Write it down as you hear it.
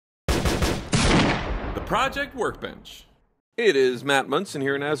Project Workbench. It is Matt Munson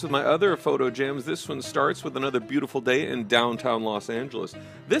here, and as with my other photo jams, this one starts with another beautiful day in downtown Los Angeles.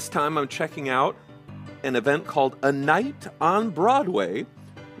 This time I'm checking out an event called A Night on Broadway,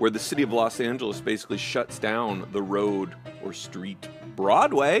 where the city of Los Angeles basically shuts down the road or street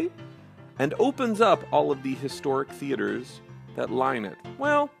Broadway and opens up all of the historic theaters that line it.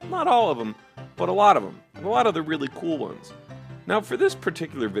 Well, not all of them, but a lot of them, and a lot of the really cool ones. Now, for this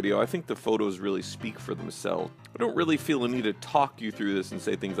particular video, I think the photos really speak for themselves. I don't really feel a need to talk you through this and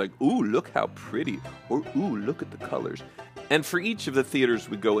say things like, ooh, look how pretty, or ooh, look at the colors. And for each of the theaters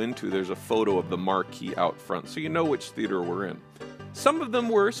we go into, there's a photo of the marquee out front, so you know which theater we're in. Some of them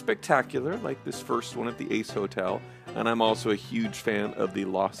were spectacular, like this first one at the Ace Hotel, and I'm also a huge fan of the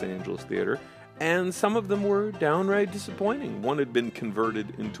Los Angeles Theater. And some of them were downright disappointing. One had been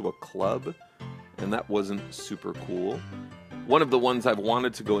converted into a club, and that wasn't super cool. One of the ones I've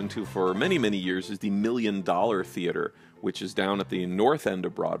wanted to go into for many, many years is the $1 Million Theater, which is down at the north end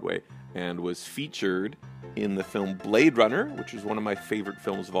of Broadway and was featured in the film Blade Runner, which is one of my favorite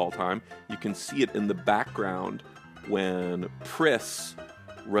films of all time. You can see it in the background when Pris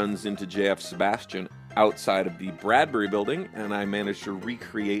runs into J.F. Sebastian outside of the Bradbury building, and I managed to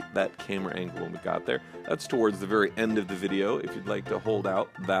recreate that camera angle when we got there. That's towards the very end of the video, if you'd like to hold out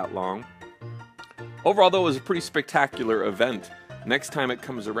that long. Overall, though, it was a pretty spectacular event. Next time it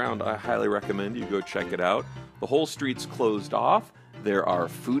comes around, I highly recommend you go check it out. The whole street's closed off. There are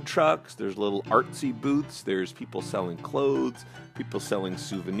food trucks, there's little artsy booths, there's people selling clothes, people selling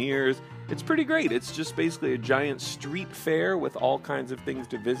souvenirs. It's pretty great. It's just basically a giant street fair with all kinds of things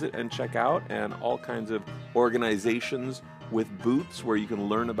to visit and check out, and all kinds of organizations with booths where you can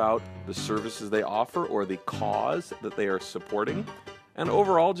learn about the services they offer or the cause that they are supporting. And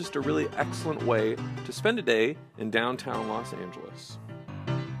overall, just a really excellent way to spend a day in downtown Los Angeles.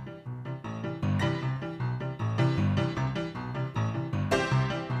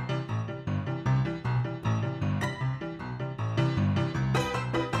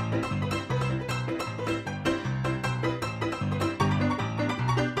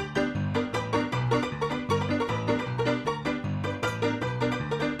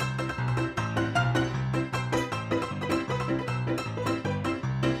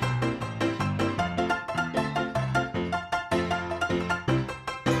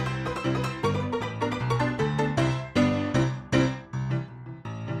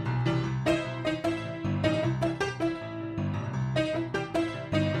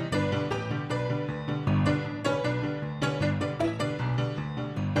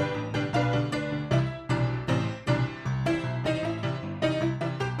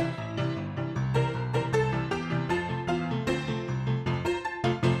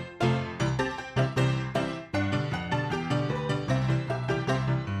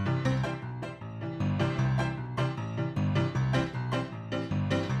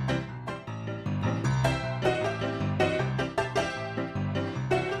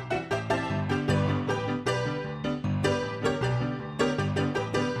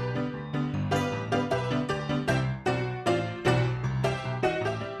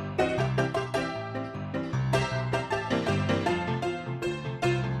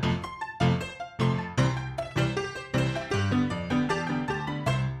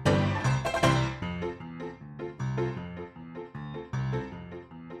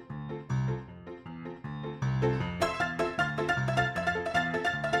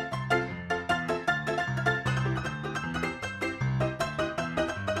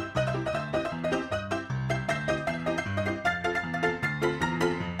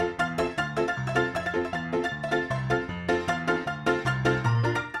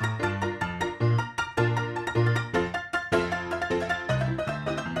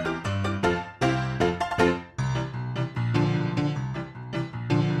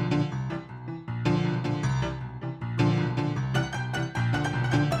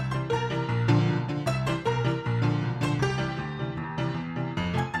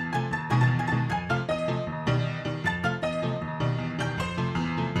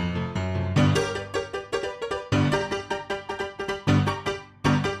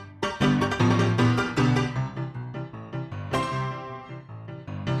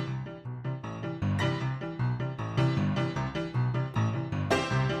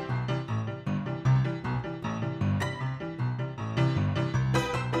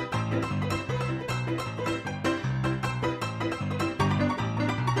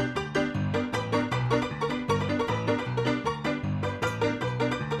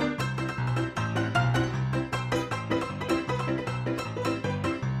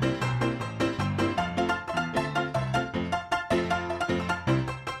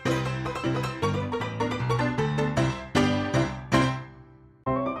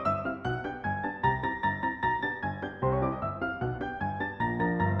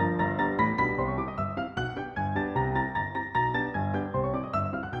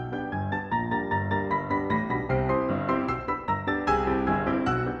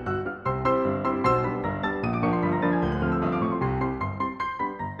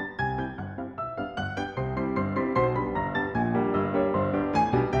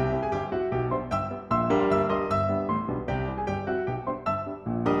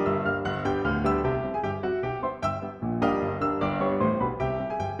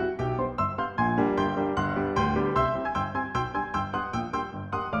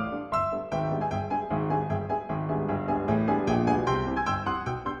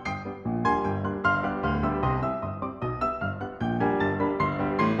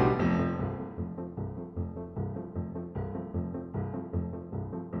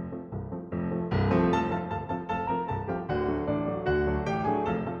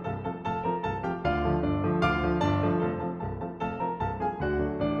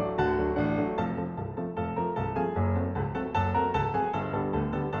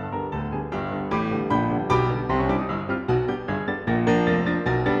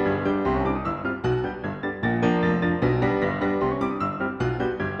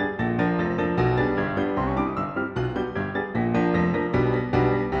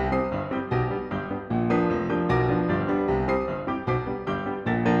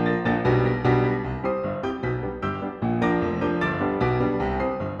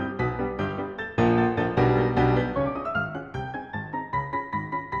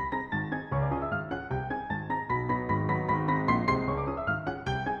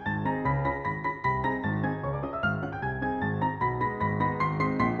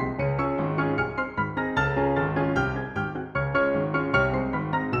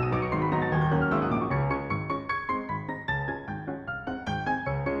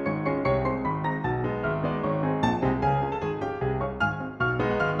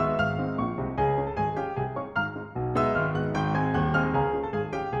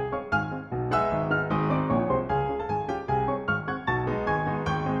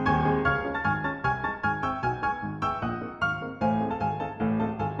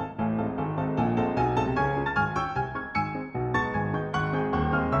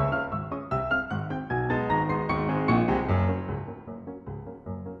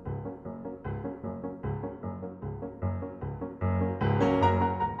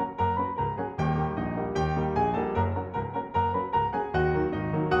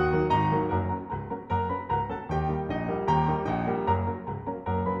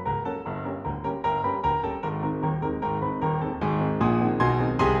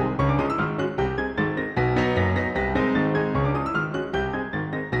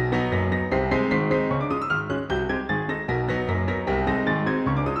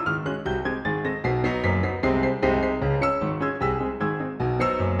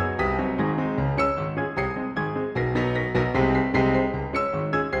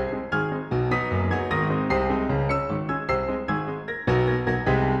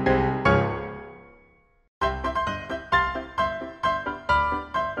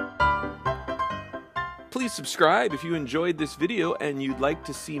 Please subscribe if you enjoyed this video and you'd like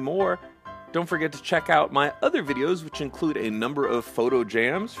to see more. Don't forget to check out my other videos, which include a number of photo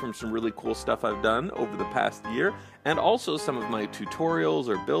jams from some really cool stuff I've done over the past year, and also some of my tutorials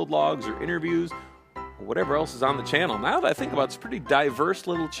or build logs or interviews, or whatever else is on the channel. Now that I think about it, it's a pretty diverse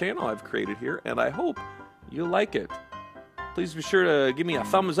little channel I've created here, and I hope you'll like it. Please be sure to give me a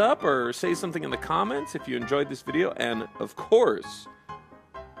thumbs up or say something in the comments if you enjoyed this video, and of course,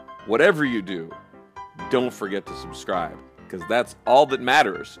 whatever you do, don't forget to subscribe, because that's all that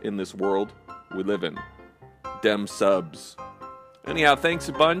matters in this world we live in. Dem subs. Anyhow, thanks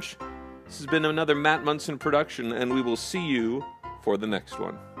a bunch. This has been another Matt Munson production, and we will see you for the next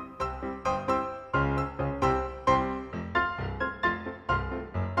one.